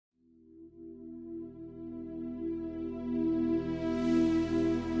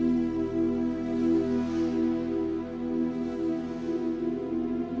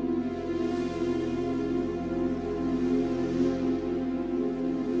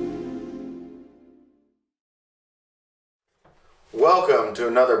Welcome to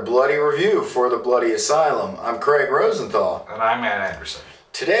another bloody review for the Bloody Asylum. I'm Craig Rosenthal. And I'm Matt Anderson.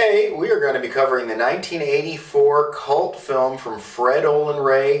 Today we are going to be covering the 1984 cult film from Fred Olen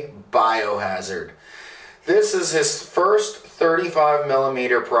Ray, Biohazard. This is his first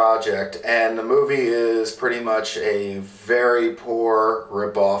 35mm project, and the movie is pretty much a very poor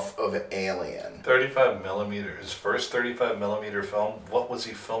ripoff of Alien. 35mm, his first 35mm film. What was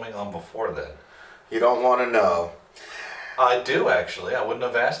he filming on before then? You don't want to know. I do, actually. I wouldn't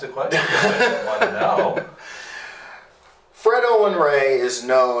have asked the question if I didn't want to know. Fred Olen Ray is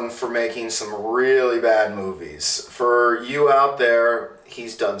known for making some really bad movies. For you out there,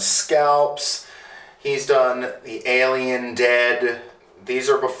 he's done Scalps, he's done The Alien Dead.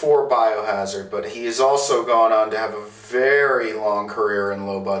 These are before Biohazard, but he has also gone on to have a very long career in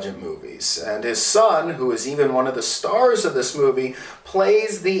low-budget movies. And his son, who is even one of the stars of this movie,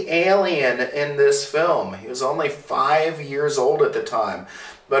 plays the alien in this film. He was only 5 years old at the time.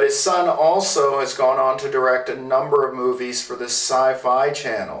 But his son also has gone on to direct a number of movies for the Sci-Fi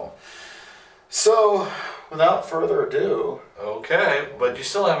channel. So, without further ado... Okay, but you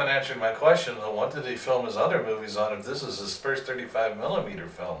still haven't answered my question, though. What did he film his other movies on if this is his first 35mm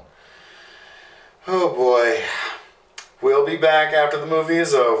film? Oh boy. We'll be back after the movie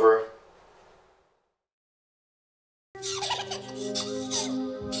is over.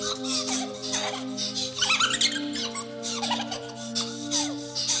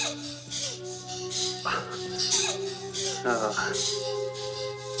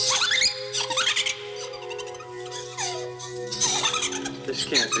 This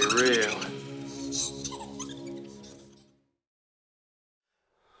can't be real.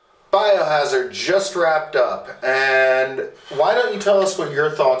 Biohazard just wrapped up, and why don't you tell us what your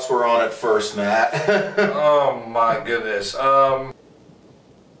thoughts were on it first, Matt? Oh my goodness.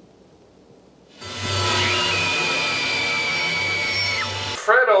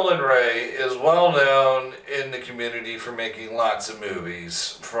 Fred Olen Ray is well known in the community for making lots of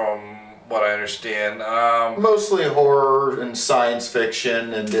movies, from what I understand. Mostly horror and science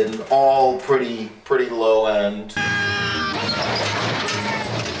fiction, and then all pretty low end.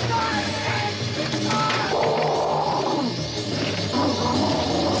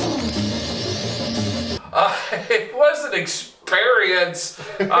 It was an experience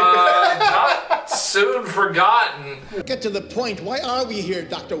not soon forgotten. Get to the point. Why are we here,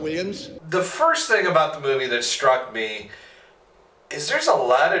 Dr. Williams? The first thing about the movie that struck me is there's a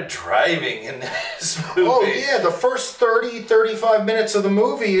lot of driving in this movie. Oh yeah, the first 30-35 minutes of the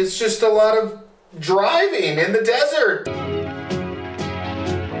movie is just a lot of driving in the desert.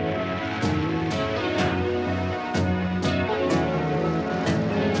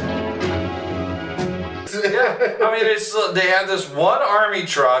 Yeah, I mean, they have this one army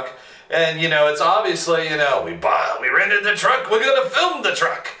truck, and you know, it's obviously, you know, we rented the truck, we're gonna film the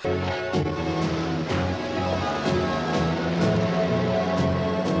truck.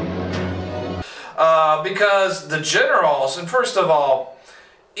 Because the generals, and first of all,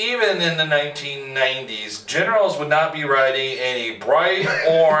 even in the 1990s, generals would not be riding any bright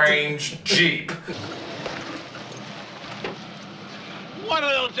orange Jeep. What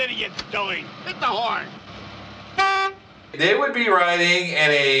are those idiots doing? Hit the horn! They would be riding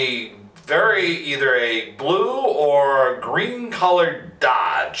in a either a blue or green colored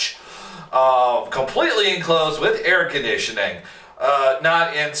Dodge, completely enclosed with air conditioning,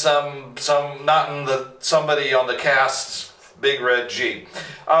 not in somebody on the cast's big red Jeep.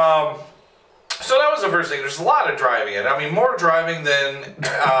 So that was the first thing. There's a lot of driving in it. I mean, more driving than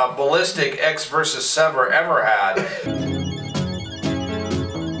Ballistic X versus Sever ever had.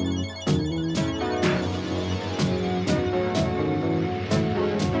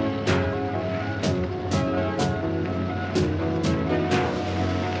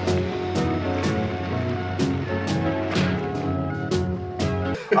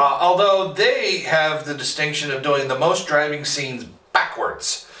 Although they have the distinction of doing the most driving scenes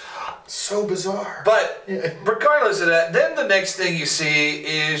backwards. So bizarre. But regardless of that, then the next thing you see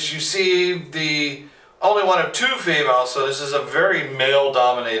is the only one of two females, so this is a very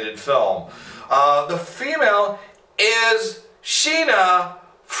male-dominated film. The female is Sheena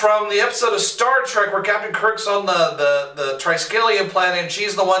from the episode of Star Trek where Captain Kirk's on the Triskelion planet and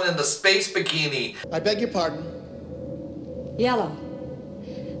she's the one in the space bikini. I beg your pardon. Yellow.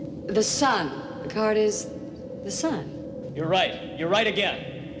 The sun. The card is the sun. You're right. You're right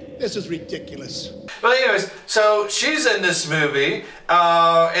again. This is ridiculous. But anyways, so she's in this movie,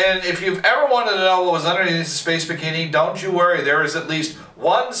 and if you've ever wanted to know what was underneath the space bikini, don't you worry. There is at least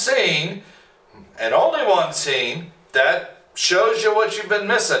one scene, and only one scene, that shows you what you've been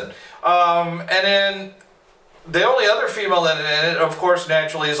missing. And then the only other female in it, of course,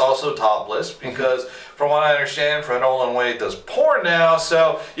 naturally is also topless because, from what I understand, Fred Olen Wade does porn now,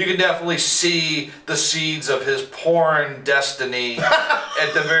 so you can definitely see the seeds of his porn destiny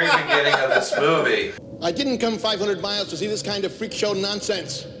at the very beginning of this movie. I didn't come 500 miles to see this kind of freak show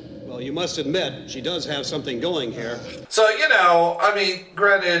nonsense. Well, you must admit, she does have something going here. So, you know, I mean,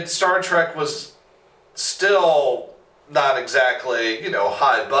 granted, Star Trek was still not exactly, you know,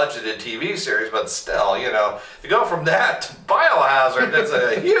 high-budgeted TV series, but still, you know, you go from that to Biohazard, that's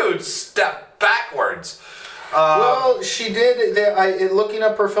a huge step backwards. Well, she did, looking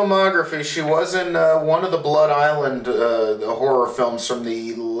up her filmography, she was in one of the Blood Island horror films from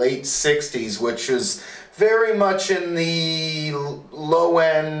the late 60s, which is very much in the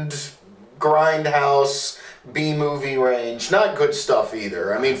low-end grindhouse B-movie range. Not good stuff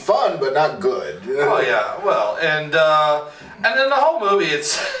either. I mean, fun, but not good. Oh, yeah, well, and then the whole movie,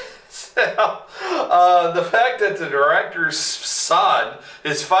 it's the fact that the director's son,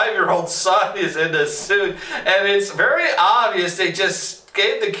 his 5-year-old son, is in a suit, and it's very obvious they just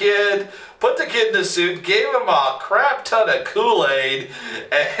gave the kid, put the kid in the suit, gave him a crap ton of Kool-Aid,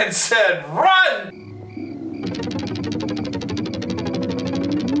 and said, "Run!"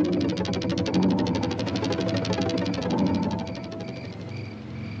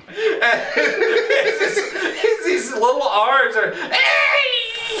 These little arms are,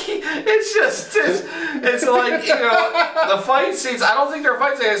 it's like, you know, the fight scenes, I don't think they're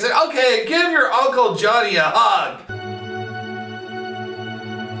fight scenes. I said, okay, give your Uncle Johnny a hug.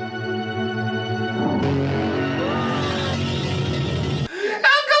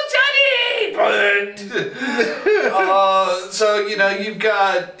 Uncle Johnny! So, you know, you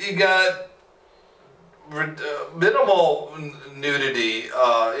got minimal nudity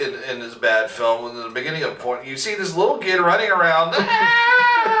in this bad film. In the beginning of porn, you see this little kid running around.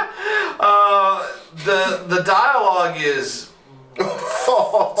 The dialogue is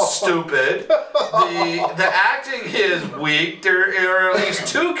stupid. The acting is weak. There are at least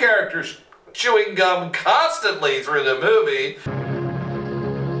 2 characters chewing gum constantly through the movie.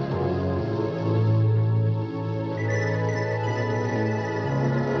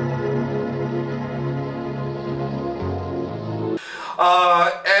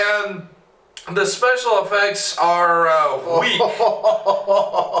 And the special effects are weak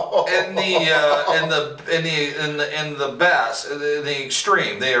in the best, in the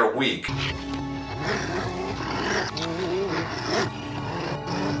extreme. They are weak.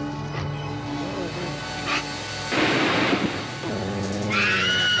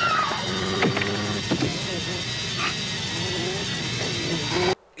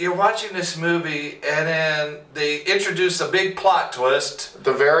 You're watching this movie, and then they introduce a big plot twist. At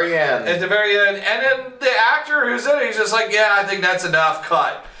the very end. At the very end, and then the actor who's in it, he's just like, yeah, I think that's enough,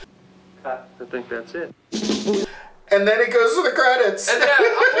 cut. I think that's it. And then it goes to the credits. And then a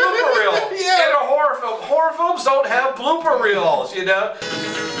blooper reel. Yeah. In a horror film. Horror films don't have blooper reels, you know?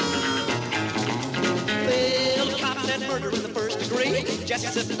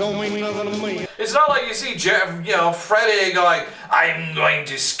 It's not like you see Freddy going, "I'm going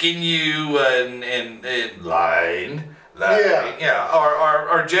to skin you in line."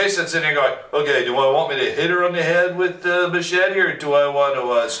 Or Jason sitting there going, "Okay, do I want me to hit her on the head with the machete, or do I want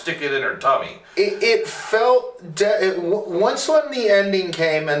to stick it in her tummy?" It felt, once when the ending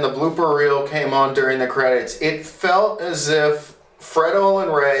came and the blooper reel came on during the credits, it felt as if Fred Olen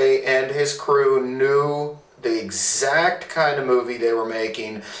Ray and his crew knew the exact kind of movie they were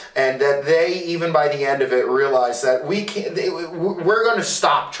making, and that they, even by the end of it, realized that we're going to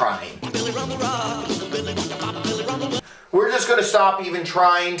stop trying. We're just going to stop even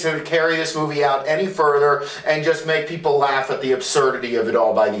trying to carry this movie out any further and just make people laugh at the absurdity of it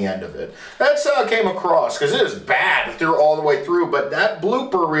all by the end of it. That's how it came across, because it was bad through all the way through, but that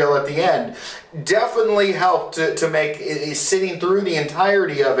blooper reel at the end definitely helped to make sitting through the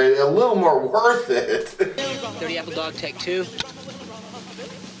entirety of it a little more worth it. Dirty Apple Dog, take 2.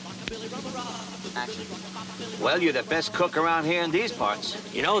 Action. Well, you're the best cook around here in these parts.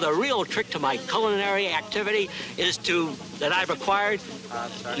 You know, the real trick to my culinary activity is that I've acquired.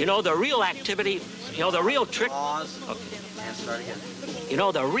 You know, the real activity, the real trick. Pause. Okay. And start again. You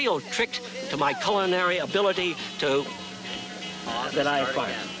know, the real trick to my culinary ability to. Pause. That I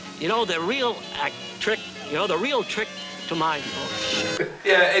acquired. You know, the real trick to my.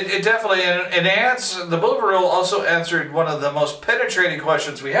 Yeah, it definitely, the blooper reel also answered one of the most penetrating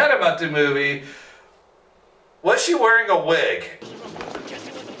questions we had about the movie. Was she wearing a wig?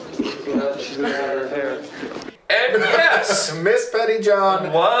 Yeah, she's wearing her hair. And yes, Miss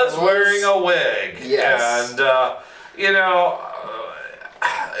Pettyjohn was wearing a wig. Yes. And,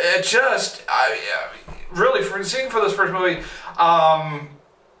 it just, really, for seeing for this first movie,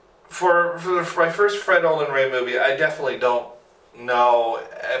 for my first Fred Olen Ray movie, I definitely don't know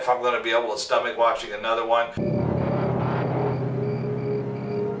if I'm going to be able to stomach watching another one.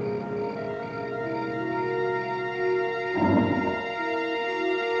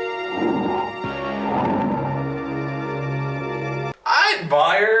 I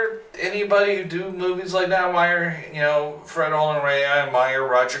admire anybody who do movies like that. I admire, you know, Fred Olen Ray. I admire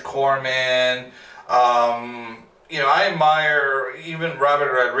Roger Corman. You know, I admire even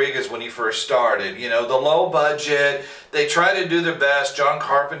Robert Rodriguez when he first started. You know, the low budget, they try to do their best. John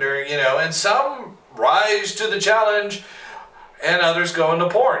Carpenter, you know, and some rise to the challenge and others go into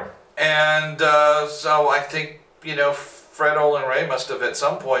porn. And so I think, you know, Fred Olen Ray must have at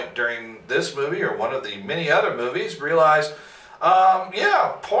some point during this movie or one of the many other movies realized,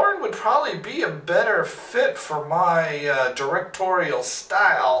 yeah, porn would probably be a better fit for my directorial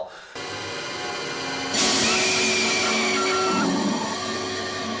style.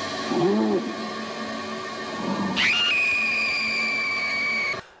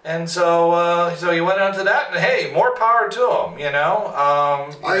 And so, so he went on to that, and hey, more power to him, you know.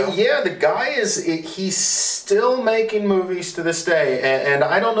 Yeah, the guy he's still making movies to this day, and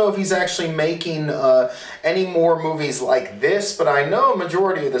I don't know if he's actually making any more movies like this, but I know a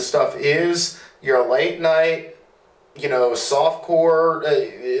majority of the stuff is your late night, you know,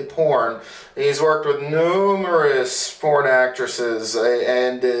 softcore porn. He's worked with numerous porn actresses,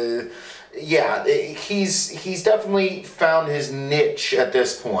 and yeah, he's definitely found his niche at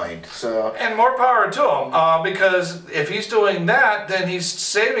this point. So, and more power to him, because if he's doing that, then he's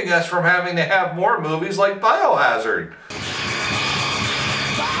saving us from having to have more movies like Biohazard.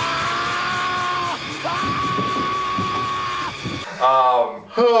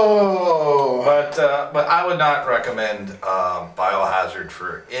 But I would not recommend Biohazard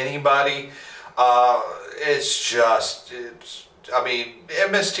for anybody. I mean,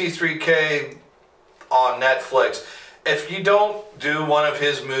 MST3K on Netflix, if you don't do one of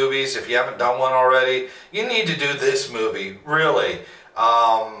his movies, if you haven't done one already, you need to do this movie, really.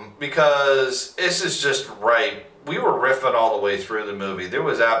 Because this is just right. We were riffing all the way through the movie. There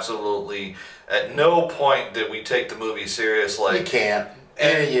was absolutely, at no point did we take the movie seriously. You can't.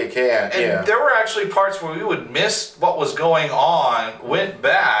 And you can't, and there were actually parts where we would miss what was going on, went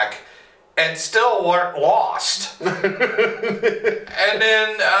back, and still weren't lost. And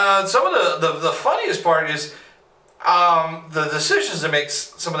then some of the funniest part is the decisions that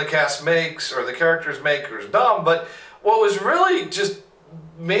some of the cast makes or the characters make is dumb. But what was really just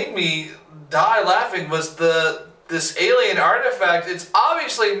made me die laughing was this alien artifact. It's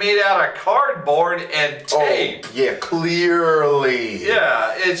obviously made out of cardboard and tape. Oh, yeah, clearly.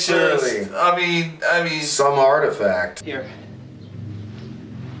 Yeah, it's clearly. Just. I mean, some artifact. Here.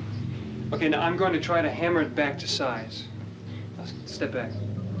 Okay, now I'm going to try to hammer it back to size. Now, step back.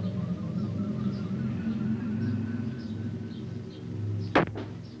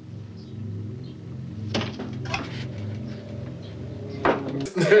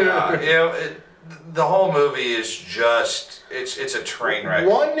 Yeah, you know, the whole movie is just, it's a train wreck.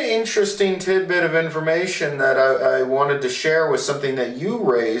 One interesting tidbit of information that I wanted to share was something that you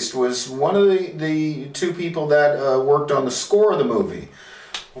raised, was one of the two people that worked on the score of the movie.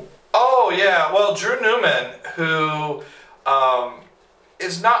 Oh, yeah. Well, Drew Newman, who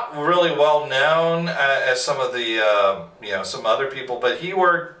is not really well known as some of the, you know, some other people, but he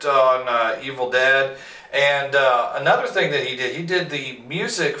worked on Evil Dead. And another thing that he did the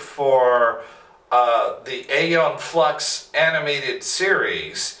music for the Aeon Flux animated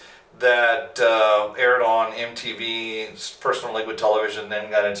series that aired on MTV, first on Liquid Television,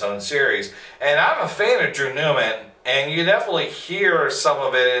 then got its own series. And I'm a fan of Drew Newman. And you definitely hear some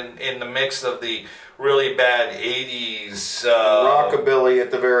of it in the mix of the really bad 80s rockabilly at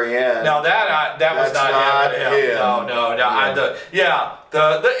the very end. No, that was not him. No. Yeah.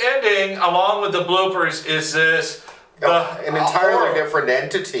 The ending along with the bloopers is this an entirely different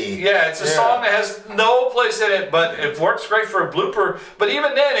entity. Yeah, it's a song that has no place in it, but it works great for a blooper. But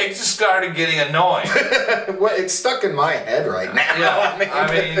even then, it just started getting annoying. Well, it's stuck in my head right now. Yeah,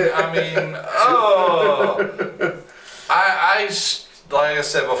 I mean, oh. Like I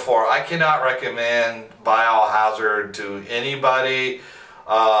said before, I cannot recommend Biohazard to anybody.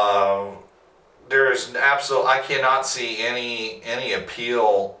 There is I cannot see any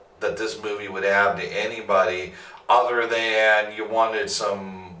appeal that this movie would have to anybody other than you wanted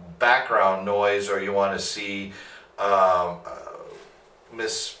some background noise or you want to see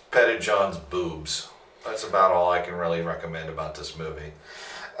Miss Pettijohn's boobs. That's about all I can really recommend about this movie.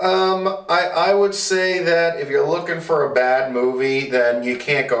 I would say that if you're looking for a bad movie, then you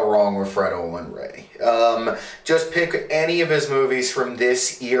can't go wrong with Fred Olen Ray. Just pick any of his movies from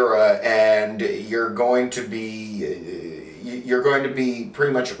this era, and you're going to be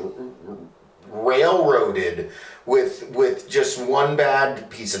pretty much railroaded with just one bad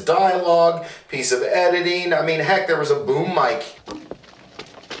piece of dialogue, piece of editing. I mean, heck, there was a boom mic.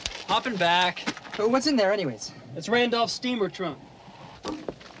 Hopping back. What's in there, anyways? It's Randolph's steamer trunk.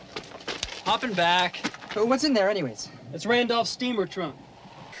 Hopping back. What's in there, anyways? It's Randolph's steamer trunk.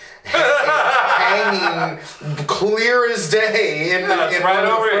 Hanging clear as day in right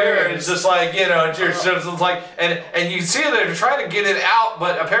over here. It's just like, you know, it's like, and you see they're trying to get it out,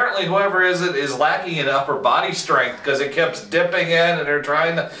 but apparently whoever is lacking in upper body strength because it keeps dipping in, and they're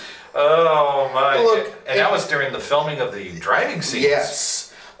trying to. Oh my! Look, and that was during the filming of the driving scenes.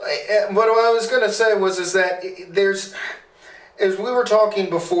 Yes. What I was going to say is that there's. As we were talking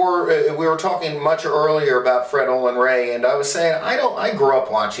before, we were talking much earlier about Fred Olen Ray, and I was saying I grew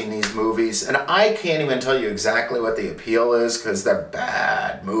up watching these movies, and I can't even tell you exactly what the appeal is because they're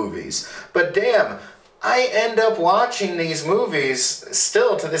bad movies. But damn, I end up watching these movies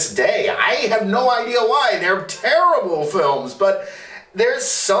still to this day. I have no idea why. They're terrible films, but there's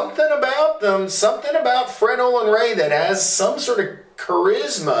something about them, something about Fred Olen Ray that has some sort of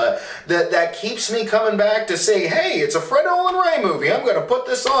charisma that keeps me coming back to say, hey, it's a Fred Olen Ray movie. I'm going to put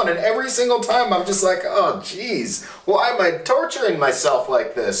this on, and every single time I'm just like, oh, geez, why am I torturing myself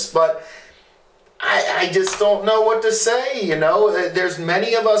like this? But I just don't know what to say, you know. There's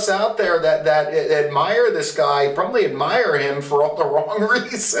many of us out there that admire this guy, probably admire him for all the wrong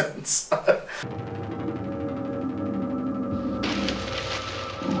reasons.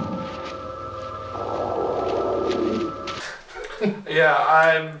 Yeah,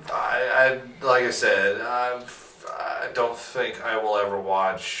 I like I said, I don't think I will ever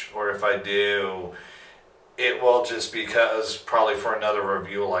watch, or if I do, it will just because probably for another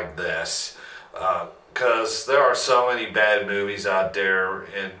review like this, because there are so many bad movies out there,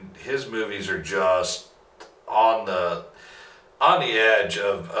 and his movies are just on the edge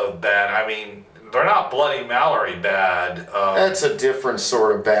of bad. I mean, they're not Bloody Mallory bad. That's a different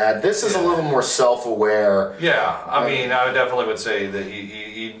sort of bad. This is a little more self-aware. Yeah, I mean, I definitely would say that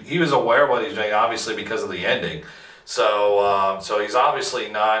he was aware of what he's doing, obviously because of the ending. So so he's obviously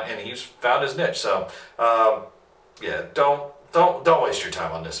not, and he's found his niche. So yeah, don't waste your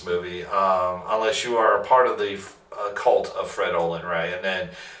time on this movie unless you are a part of the cult of Fred Olen Ray, and then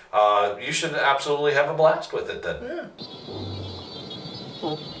you should absolutely have a blast with it then. Yeah.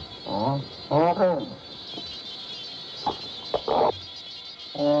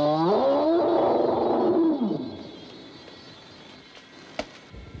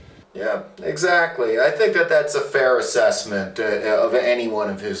 Yeah, exactly. I think that's a fair assessment of any one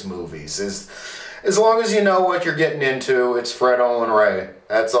of his movies. As long as you know what you're getting into, it's Fred Olen Ray.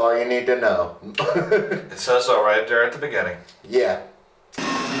 That's all you need to know. It says so right there at the beginning. Yeah.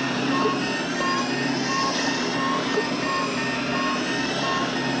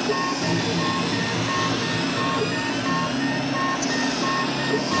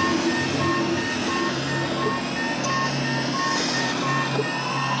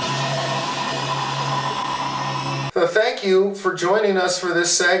 So thank you for joining us for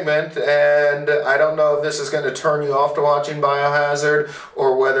this segment, and I don't know if this is going to turn you off to watching Biohazard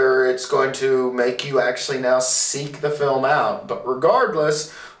or whether it's going to make you actually now seek the film out, but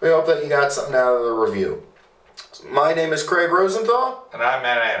regardless, we hope that you got something out of the review. My name is Craig Rosenthal. And I'm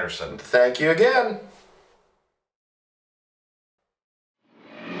Matt Anderson. Thank you again.